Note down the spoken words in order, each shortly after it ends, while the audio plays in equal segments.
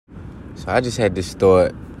So I just had this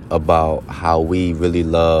thought about how we really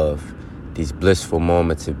love these blissful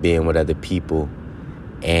moments of being with other people.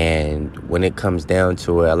 And when it comes down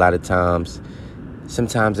to it, a lot of times,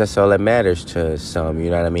 sometimes that's all that matters to some, you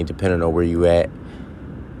know what I mean? Depending on where you at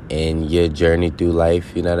in your journey through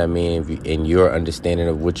life, you know what I mean? In your understanding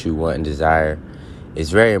of what you want and desire.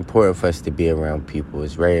 It's very important for us to be around people.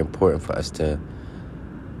 It's very important for us to,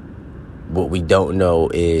 what we don't know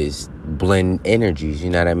is blend energies, you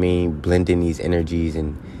know what I mean? Blending these energies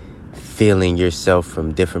and feeling yourself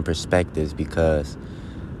from different perspectives, because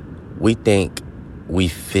we think we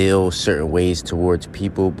feel certain ways towards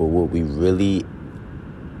people, but what we really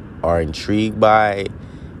are intrigued by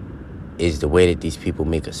is the way that these people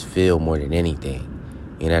make us feel more than anything.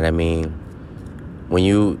 You know what I mean? When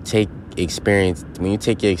you take your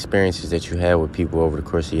experiences that you had with people over the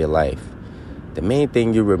course of your life, the main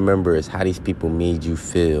thing you remember is how these people made you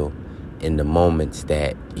feel in the moments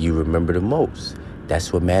that you remember the most.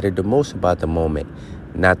 That's what mattered the most about the moment.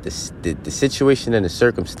 Not the situation and the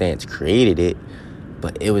circumstance created it,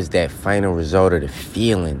 but it was that final result of the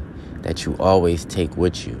feeling that you always take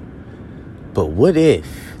with you. But what if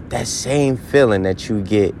that same feeling that you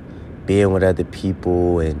get being with other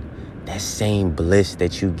people and that same bliss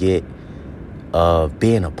that you get of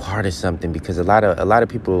being a part of something, because a lot of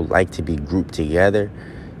people like to be grouped together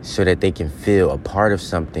so that they can feel a part of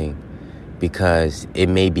something, because it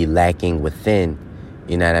may be lacking within,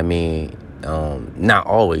 you know what I mean? Not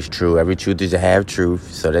always true. Every truth is a half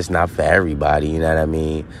truth, so that's not for everybody, you know what I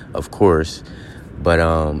mean? Of course. But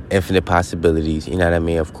infinite possibilities, you know what I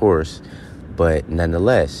mean? Of course. But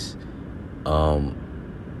nonetheless,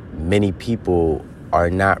 many people are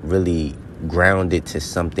not really grounded to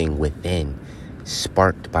something within,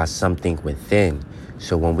 sparked by something within.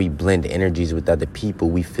 So when we blend energies with other people,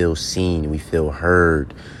 we feel seen, we feel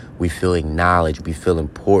heard, we feel acknowledged, we feel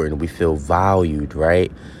important, we feel valued,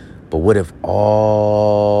 right? But what if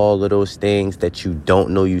all of those things that you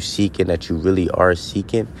don't know you seeking, that you really are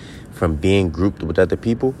seeking from being grouped with other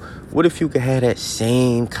people, what if you could have that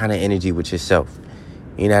same kind of energy with yourself?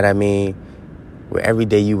 You know what I mean? Where every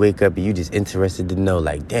day you wake up and you just interested to know,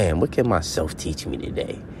 like, damn, what can myself teach me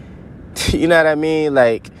today? You know what I mean?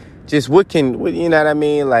 Like, just you know what I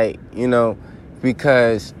mean? Like, you know,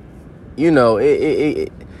 because, you know,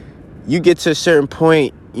 you get to a certain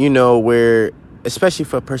point, you know, where, especially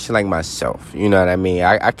for a person like myself, you know what I mean?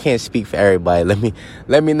 I can't speak for everybody.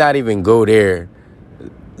 Let me not even go there.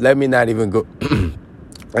 Let me not even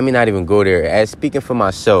go there. As speaking for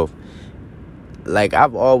myself, like,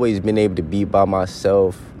 I've always been able to be by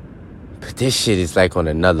myself, but this shit is like on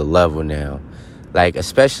another level now. Like,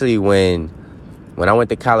 especially when I went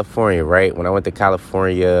to California, right? When I went to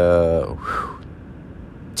California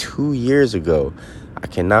 2 years ago. I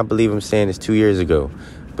cannot believe I'm saying this 2 years ago.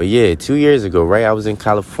 But yeah, 2 years ago, right? I was in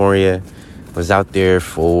California, was out there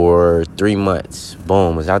for 3 months.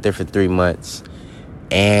 Boom, was out there for 3 months.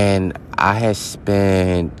 And I had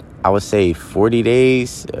spent, I would say, 40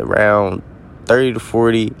 days, around 30 to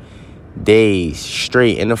 40 days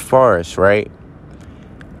straight in the forest, right?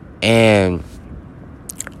 And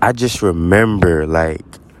I just remember, like,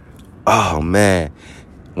 oh, man,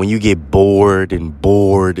 when you get bored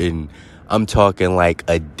and I'm talking like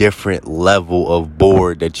a different level of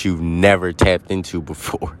bored that you've never tapped into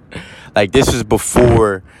before. Like, this was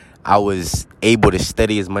before I was able to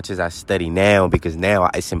study as much as I study now, because now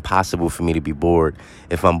it's impossible for me to be bored.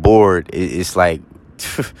 If I'm bored, it's like,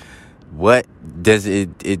 what does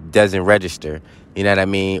it doesn't register, you know what I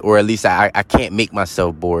mean? Or at least I can't make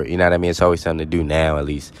myself bored, you know what I mean? It's always something to do now, at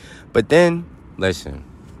least. But then, listen.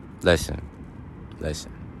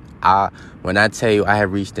 When I tell you I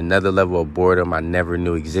have reached another level of boredom I never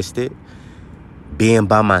knew existed, being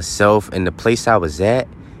by myself in the place I was at,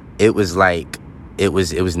 it was like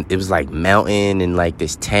mountain and like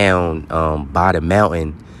this town by the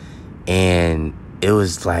mountain, and it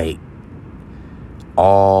was like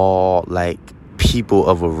all like people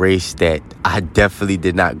of a race that I definitely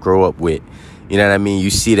did not grow up with. You know what I mean? You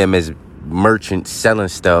see them as merchants selling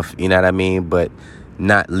stuff, you know what I mean? But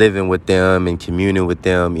not living with them and communing with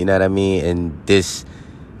them, you know what I mean? And this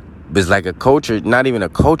was like a culture, not even a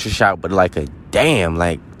culture shock, but like a damn,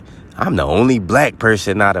 like, I'm the only black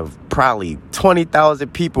person out of probably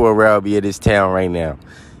 20,000 people around me in this town right now.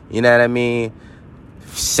 You know what I mean?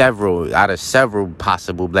 Out of several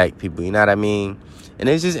possible black people, you know what I mean? And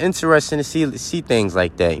it's just interesting to see things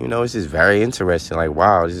like that. You know, it's just very interesting. Like,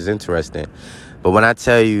 wow, this is interesting. But when I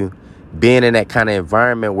tell you, being in that kind of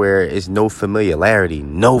environment where it's no familiarity.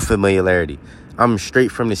 I'm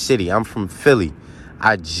straight from the city. I'm from Philly.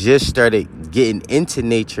 I just started getting into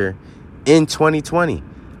nature in 2020.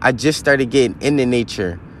 I just started getting into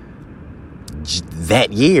nature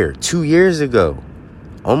that year, 2 years ago.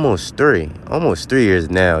 Almost 3 years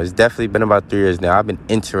now. It's definitely been about 3 years now. I've been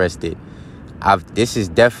interested. This has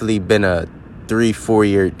definitely been a 3-4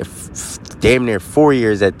 year, damn near 4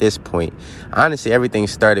 years at this point. Honestly, everything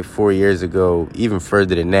started 4 years ago, even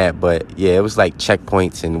further than that. But yeah, it was like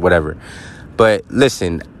checkpoints and whatever. But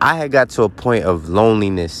listen, I had got to a point of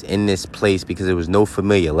loneliness in this place because there was no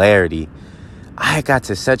familiarity. I had got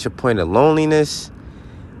to such a point of loneliness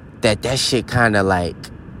that shit kind of like,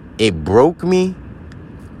 it broke me,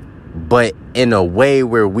 but in a way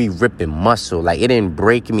where we ripping muscle. Like, it didn't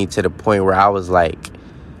break me to the point where I was like,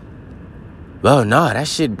 well, no, that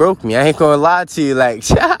shit broke me. I ain't gonna lie to you. Like,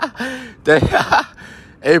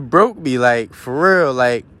 it broke me, like, for real.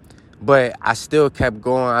 Like, but I still kept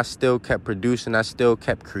going. I still kept producing. I still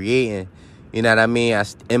kept creating. You know what I mean?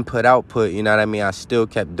 Input, output. You know what I mean? I still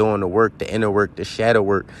kept doing the work, the inner work, the shadow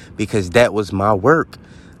work, because that was my work.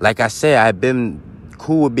 Like I said, I've been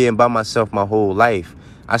cool with being by myself my whole life.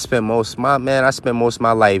 I spent most of my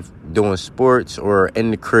life doing sports or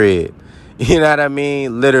in the crib. You know what I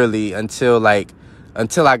mean? Literally until I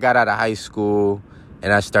got out of high school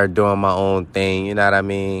and I started doing my own thing. You know what I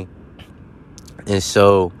mean? And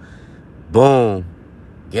so, boom,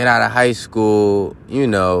 get out of high school, you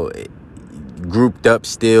know, grouped up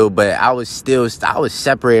still, but I was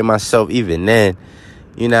separating myself even then.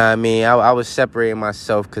 You know what I mean? I was separating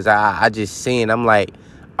myself because I just seen, I'm like,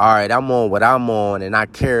 all right, I'm on what I'm on and I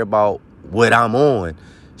care about what I'm on.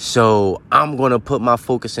 So I'm going to put my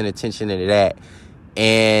focus and attention into that.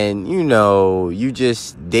 And, you know, you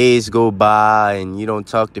just, days go by and you don't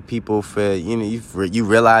talk to people for, you know, you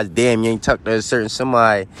realize, damn, you ain't talked to a certain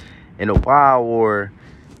somebody in a while, or,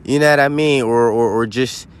 you know what I mean? Or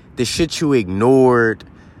just the shit you ignored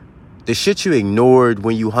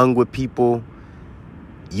when you hung with people,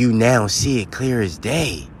 you now see it clear as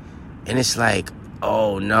day. And it's like,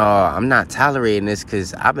 oh, no, I'm not tolerating this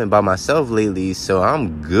because I've been by myself lately, so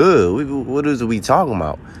I'm good. What are we talking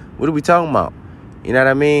about? What are we talking about? You know what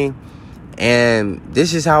I mean? And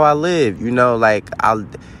this is how I live, you know, like,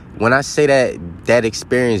 when I say that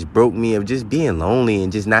experience broke me of just being lonely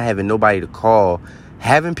and just not having nobody to call,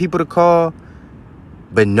 having people to call,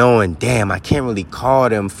 but knowing, damn, I can't really call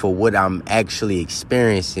them for what I'm actually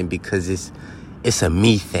experiencing because it's a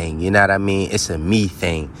me thing, you know what I mean? It's a me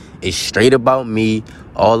thing. It's straight about me,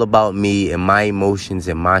 all about me and my emotions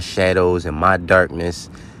and my shadows and my darkness.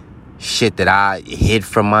 Shit that I hid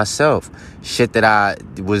from myself. Shit that I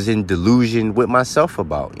was in delusion with myself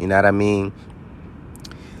about, you know what I mean?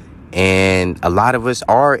 And a lot of us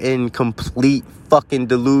are in complete fucking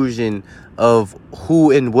delusion of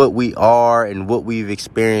who and what we are and what we've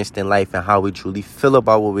experienced in life and how we truly feel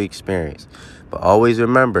about what we experience. But always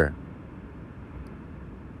remember,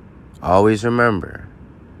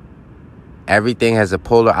 everything has a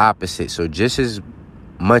polar opposite. So just as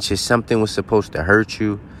much as something was supposed to hurt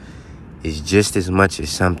you, is just as much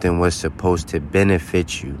as something was supposed to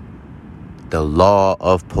benefit you. The law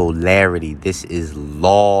of polarity. This is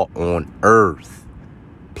law on earth.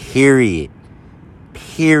 Period.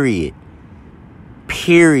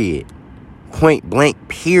 Point blank,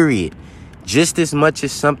 period. Just as much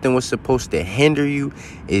as something was supposed to hinder you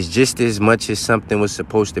is just as much as something was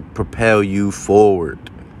supposed to propel you forward.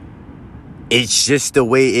 It's just the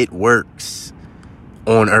way it works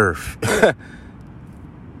on earth.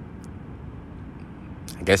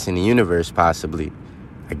 I guess in the universe, possibly.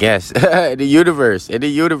 I guess. in the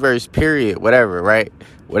universe, period. Whatever, right?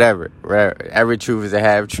 Whatever. Every truth is a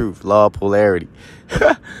half truth. Law of polarity.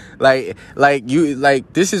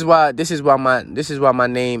 This is why my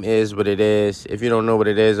name is what it is. If you don't know what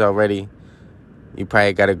it is already, you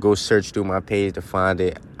probably gotta go search through my page to find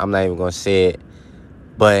it. I'm not even gonna say it.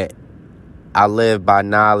 But I live by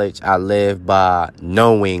knowledge. I live by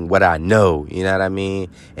knowing what I know. You know what I mean?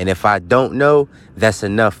 And if I don't know, that's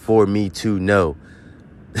enough for me to know.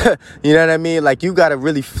 You know what I mean? Like, you got to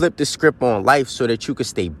really flip the script on life so that you can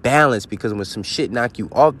stay balanced. Because when some shit knock you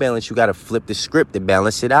off balance, you got to flip the script to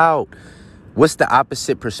balance it out. What's the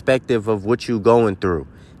opposite perspective of what you going through?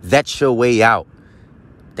 That's your way out.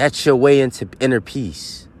 That's your way into inner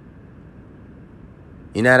peace.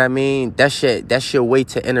 You know what I mean? That's your way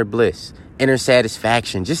to inner bliss. Inner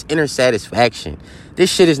satisfaction, just inner satisfaction.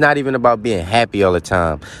 This shit is not even about being happy all the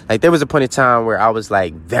time. Like, there was a point in time where I was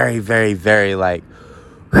like very, very, very like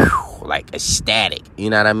ecstatic. You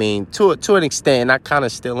know what I mean? To an extent, and I kind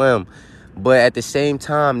of still am. But at the same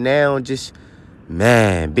time now, just,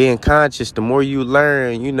 man, being conscious, the more you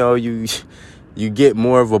learn, you know, you get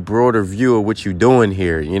more of a broader view of what you're doing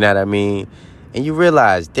here. You know what I mean? And you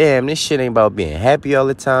realize, damn, this shit ain't about being happy all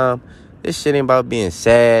the time. This shit ain't about being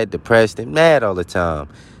sad, depressed, and mad all the time.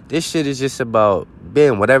 This shit is just about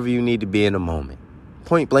being whatever you need to be in the moment.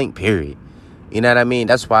 Point blank, period. You know what I mean?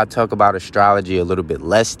 That's why I talk about astrology a little bit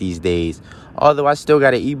less these days. Although I still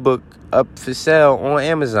got an ebook up for sale on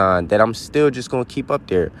Amazon that I'm still just going to keep up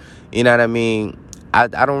there. You know what I mean? I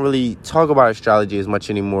don't really talk about astrology as much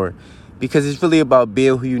anymore because it's really about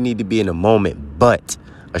being who you need to be in the moment. But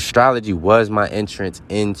astrology was my entrance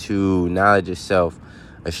into knowledge of self.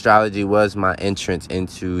 Astrology was my entrance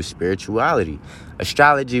into spirituality.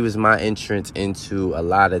 Astrology was my entrance into a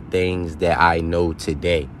lot of things that I know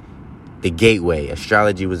today. The gateway.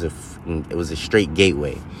 Astrology was a straight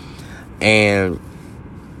gateway. And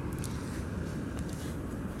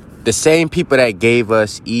the same people that gave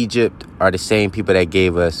us Egypt are the same people that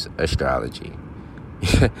gave us astrology.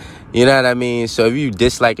 You know what I mean? So if you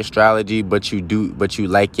dislike astrology, but you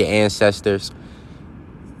like your ancestors,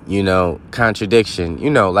 you know, contradiction.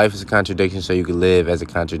 You know, life is a contradiction, so you can live as a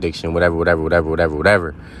contradiction,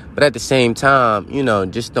 whatever. But at the same time, you know,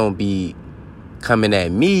 just don't be coming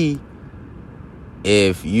at me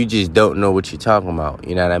if you just don't know what you're talking about.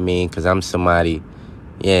 You know what I mean? Because I'm somebody,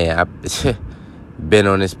 I've been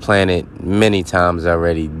on this planet many times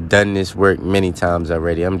already, done this work many times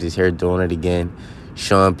already. I'm just here doing it again,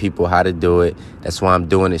 showing people how to do it. That's why I'm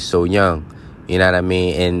doing it so young. You know what I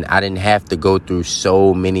mean? And I didn't have to go through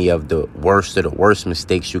so many of the worst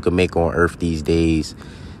mistakes you can make on earth these days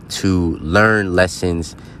to learn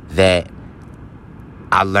lessons that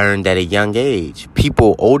I learned at a young age.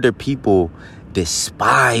 Older people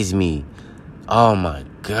despise me. Oh my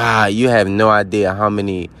God, you have no idea how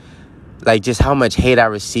much hate I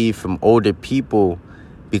receive from older people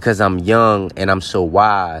because I'm young and I'm so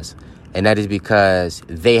wise. And that is because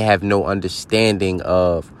they have no understanding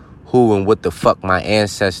of who and what the fuck my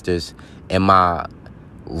ancestors and my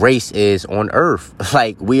race is on earth.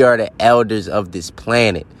 Like, we are the elders of this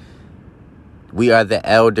planet. We are the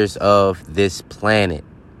elders of this planet.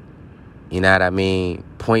 You know what I mean?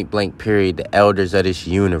 Point blank, period. The elders of this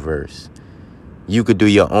universe. You could do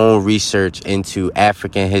your own research into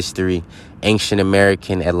African history, ancient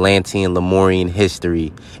American, Atlantean, Lemurian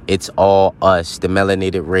history. It's all us, the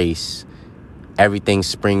melanated race. Everything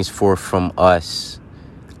springs forth from us.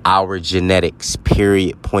 Our genetics,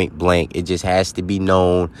 period, point blank. It just has to be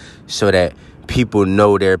known so that people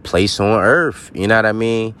know their place on earth. You know what I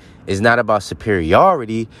mean? It's not about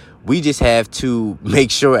superiority. We just have to make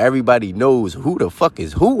sure everybody knows who the fuck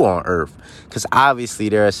is who on earth. Because obviously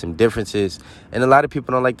there are some differences. And a lot of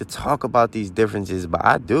people don't like to talk about these differences. But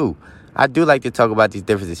I do. I do like to talk about these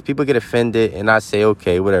differences. People get offended and I say,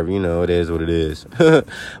 okay, whatever. You know, it is what it is.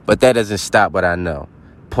 But that doesn't stop what I know.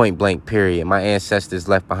 Point blank, period. My ancestors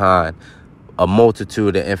left behind a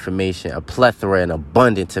multitude of information, a plethora and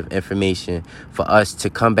abundance of information for us to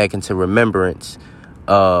come back into remembrance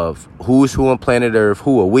of who's who on planet Earth,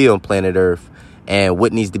 who are we on planet Earth, and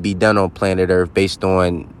what needs to be done on planet Earth based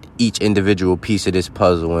on each individual piece of this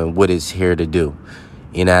puzzle and what it's here to do.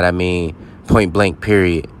 You know what I mean? Point blank,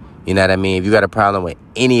 period. You know what I mean? If you got a problem with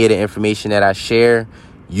any of the information that I share,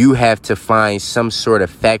 you have to find some sort of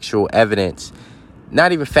factual evidence.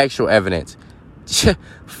 Not even factual evidence.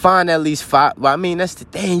 Find at least five. Well, I mean, that's the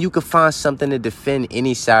thing. You can find something to defend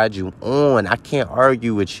any side you on. I can't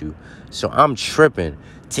argue with you. So I'm tripping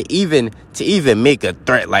to even make a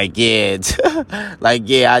threat like,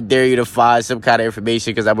 I dare you to find some kind of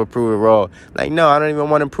information because I would prove it wrong. Like, no, I don't even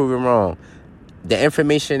want to prove it wrong. The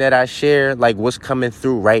information that I share, like what's coming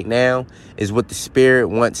through right now, is what the spirit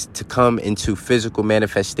wants to come into physical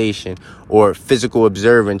manifestation or physical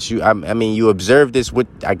observance. You observe this with,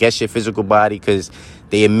 I guess, your physical body because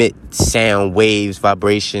they emit sound waves,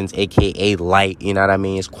 vibrations, aka light. You know what I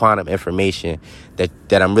mean? It's quantum information that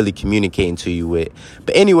I'm really communicating to you with.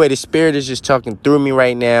 But anyway, the spirit is just talking through me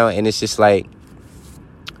right now, and it's just like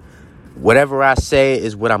whatever I say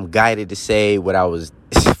is what I'm guided to say, what I was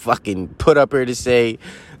fucking put up here to say.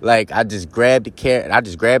 Like, I just grab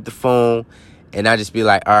the phone and I just be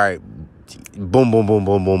like, all right, boom, boom, boom,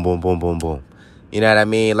 boom, boom, boom, boom, boom, boom. You know what I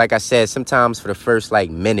mean? Like I said, sometimes for the first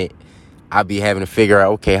minute, I'll be having to figure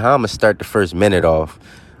out, okay, how I'm gonna start the first minute off,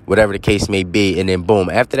 whatever the case may be. And then boom,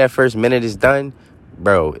 after that first minute is done,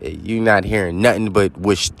 bro, you're not hearing nothing but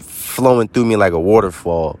what's flowing through me like a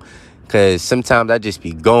waterfall. Cause sometimes I just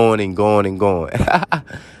be going and going and going.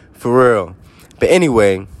 For real. But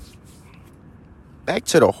anyway, back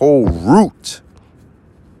to the whole root.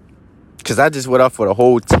 Because I just went off on a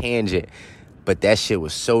whole tangent. But that shit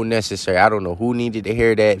was so necessary. I don't know who needed to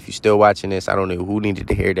hear that. If you're still watching this, I don't know who needed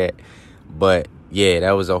to hear that. But, yeah,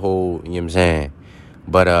 that was a whole, you know what I'm saying?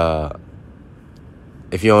 But,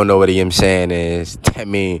 If you don't know what a yim saying is, I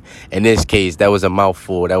mean, in this case, that was a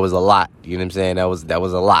mouthful. That was a lot. You know what I'm saying? That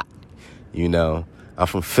was a lot. You know, I'm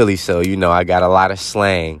from Philly, so, you know, I got a lot of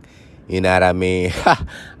slang. You know what I mean?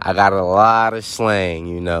 I got a lot of slang,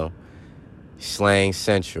 you know. Slang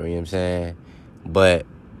central, you know what I'm saying? But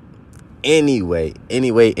anyway.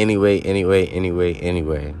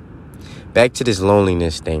 Back to this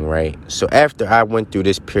loneliness thing, right? So after I went through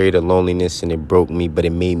this period of loneliness and it broke me, but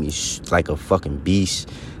it made me like a fucking beast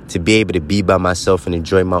to be able to be by myself and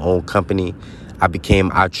enjoy my own company,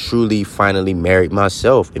 I truly finally married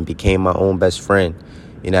myself and became my own best friend.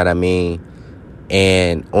 You know what I mean?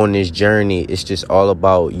 And on this journey, it's just all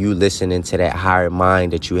about you listening to that higher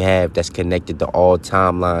mind that you have that's connected to all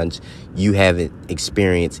timelines you haven't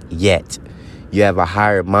experienced yet. You have a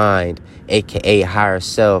higher mind, a.k.a. higher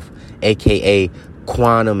self, a.k.a.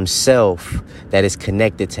 quantum self, that is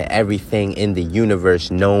connected to everything in the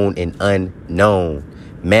universe, known and unknown,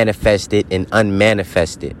 manifested and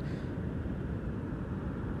unmanifested.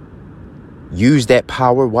 Use that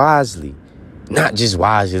power wisely. Not just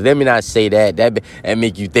wisely. Let me not say that. That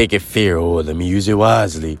make you think of fear. Oh, let me use it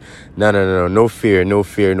wisely. No. No fear.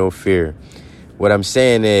 What I'm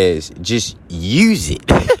saying is just use it.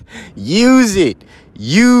 Use it.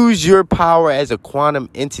 Use your power as a quantum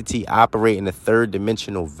entity operating a third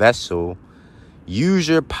dimensional vessel. Use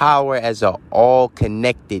your power as an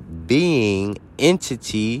all-connected being,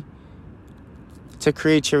 entity, to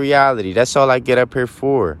create your reality. That's all I get up here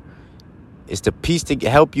for. It's to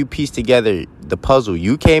help you piece together the puzzle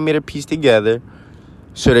you came here to piece together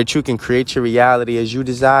so that you can create your reality as you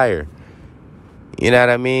desire. You know what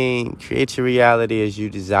I mean? Create your reality as you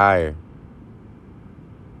desire.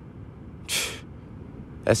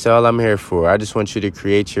 That's all I'm here for. I just want you to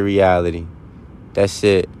create your reality. That's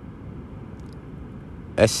it.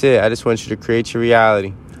 I just want you to create your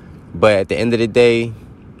reality. But at the end of the day,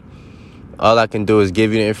 all I can do is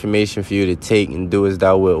give you the information for you to take and do as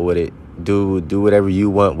thou wilt with it. Do whatever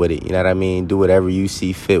you want with it. You know what I mean? Do whatever you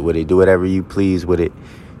see fit with it. Do whatever you please with it.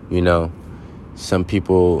 You know, some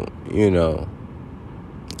people, you know,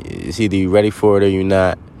 it's either you're ready for it or you're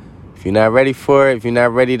not. If you're not ready for it, if you're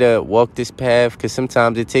not ready to walk this path, because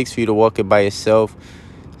sometimes it takes for you to walk it by yourself.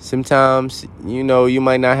 Sometimes, you know, you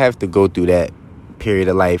might not have to go through that period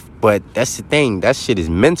of life. But that's the thing. That shit is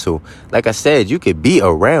mental. Like I said, you could be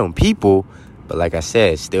around people, but like I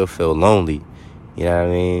said, still feel lonely. You know what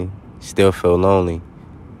I mean? Still feel lonely.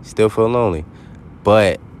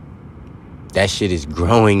 But that shit is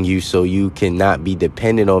growing you so you cannot be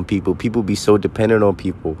dependent on people. People be so dependent on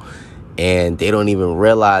people and they don't even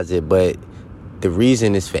realize it. But the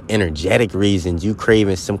reason is for energetic reasons. You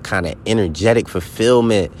craving some kind of energetic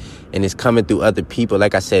fulfillment, and it's coming through other people.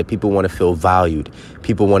 Like I said, people want to feel valued.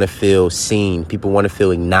 People want to feel seen. People want to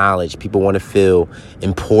feel acknowledged. People want to feel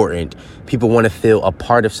important. People want to feel a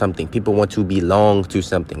part of something. People want to belong to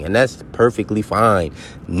something. And that's perfectly fine.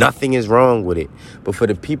 Nothing is wrong with it. But for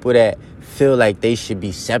the people that feel like they should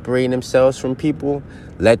be separating themselves from people,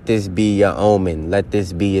 let this be your omen. Let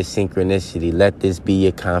this be your synchronicity. Let this be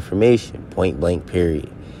your confirmation. Point blank, period.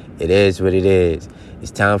 It is what it is.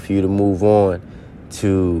 It's time for you to move on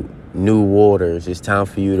to new waters. It's time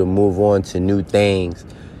for you to move on to new things.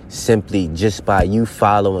 Simply just by you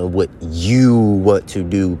following what you want to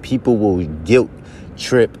do. People will guilt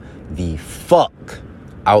trip the fuck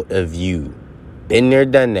out of you. Been there,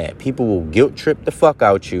 done that. People will guilt trip the fuck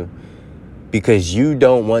out you because you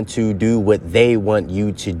don't want to do what they want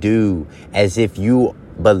you to do, as if you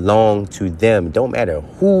belong to them. Don't matter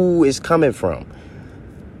who is coming from.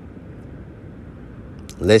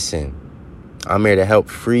 Listen, I'm here to help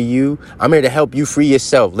free you. I'm here to help you free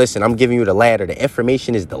yourself. Listen, I'm giving you the ladder. The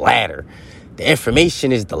information is the ladder. The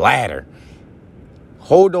information is the ladder.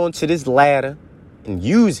 Hold on to this ladder and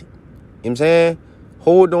use it. You know what I'm saying?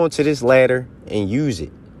 Hold on to this ladder and use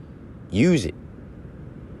it. Use it.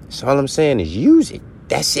 That's all I'm saying is use it.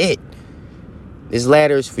 That's it. This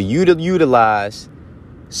ladder is for you to utilize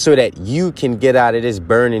so that you can get out of this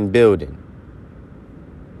burning building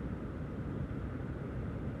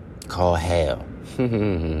called hell.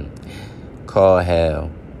 Called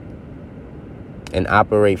hell. And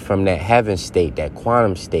operate from that heaven state, that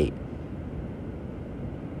quantum state.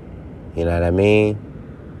 You know what I mean?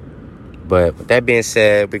 But with that being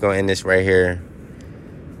said, we're going to end this right here.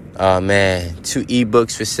 Oh, man. 2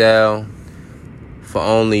 ebooks for sale for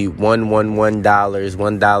only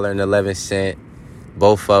 $111.11.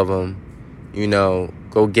 Both of them. You know,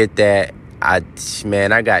 go get that. I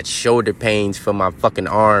got shoulder pains for my fucking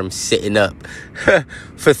arms sitting up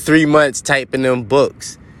for 3 months typing them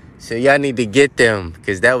books. So y'all need to get them,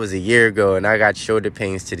 because that was a year ago and I got shoulder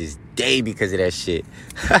pains to this day. day because of that shit.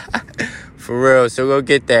 For real. So go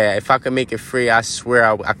get that. If I could make it free, I swear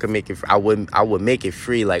I could make it. I would make it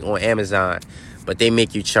free, like on Amazon. But they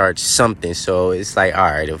make you charge something. So it's like, all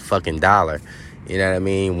right, a fucking $1. You know what I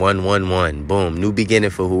mean? 111. Boom. New beginning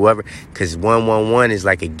for whoever. Because 111 is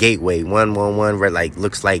like a gateway. 111 like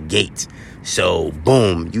looks like gates. So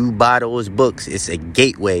boom. You buy those books. It's a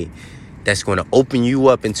gateway that's going to open you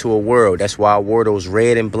up into a world. That's why I wore those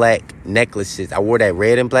red and black necklaces. I wore that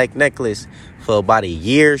red and black necklace for about a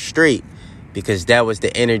year straight. Because that was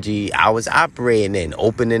the energy I was operating in.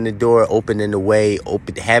 Opening the door, opening the way,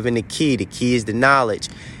 having the key. The key is the knowledge.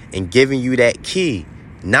 And giving you that key,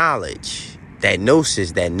 knowledge, that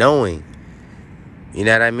gnosis, that knowing. You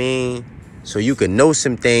know what I mean? So you can know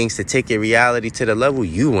some things to take your reality to the level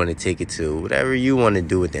you want to take it to. Whatever you want to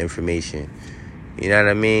do with the information. You know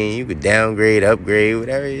what I mean? You could downgrade, upgrade,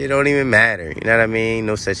 whatever. It don't even matter. You know what I mean?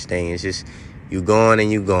 No such thing. It's just you gone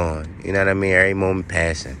and you gone. You know what I mean? Every moment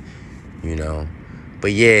passing. You know,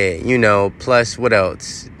 but yeah, you know, plus what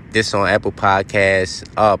else? This on Apple Podcasts,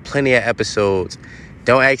 plenty of episodes.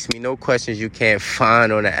 Don't ask me no questions you can't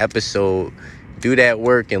find on an episode. Do that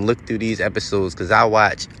work and look through these episodes, because I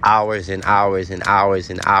watch hours and hours and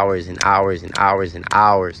hours and hours and hours and hours and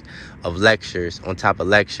hours of lectures on top of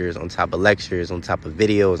lectures on top of lectures on top of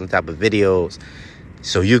videos on top of videos.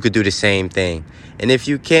 So you could do the same thing. And if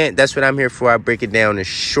you can't, that's what I'm here for. I break it down in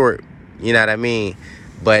short, you know what I mean?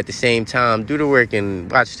 But at the same time, do the work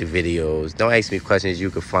and watch the videos. Don't ask me questions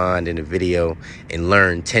you could find in the video and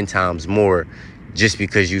learn 10 times more just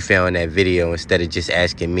because you found that video instead of just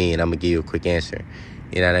asking me and I'm going to give you a quick answer.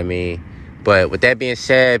 You know what I mean? But with that being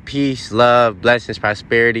said, peace, love, blessings,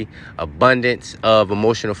 prosperity, abundance of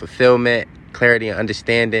emotional fulfillment, clarity and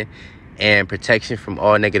understanding, and protection from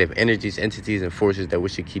all negative energies, entities, and forces that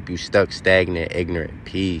wish to keep you stuck, stagnant, ignorant.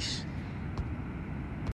 Peace.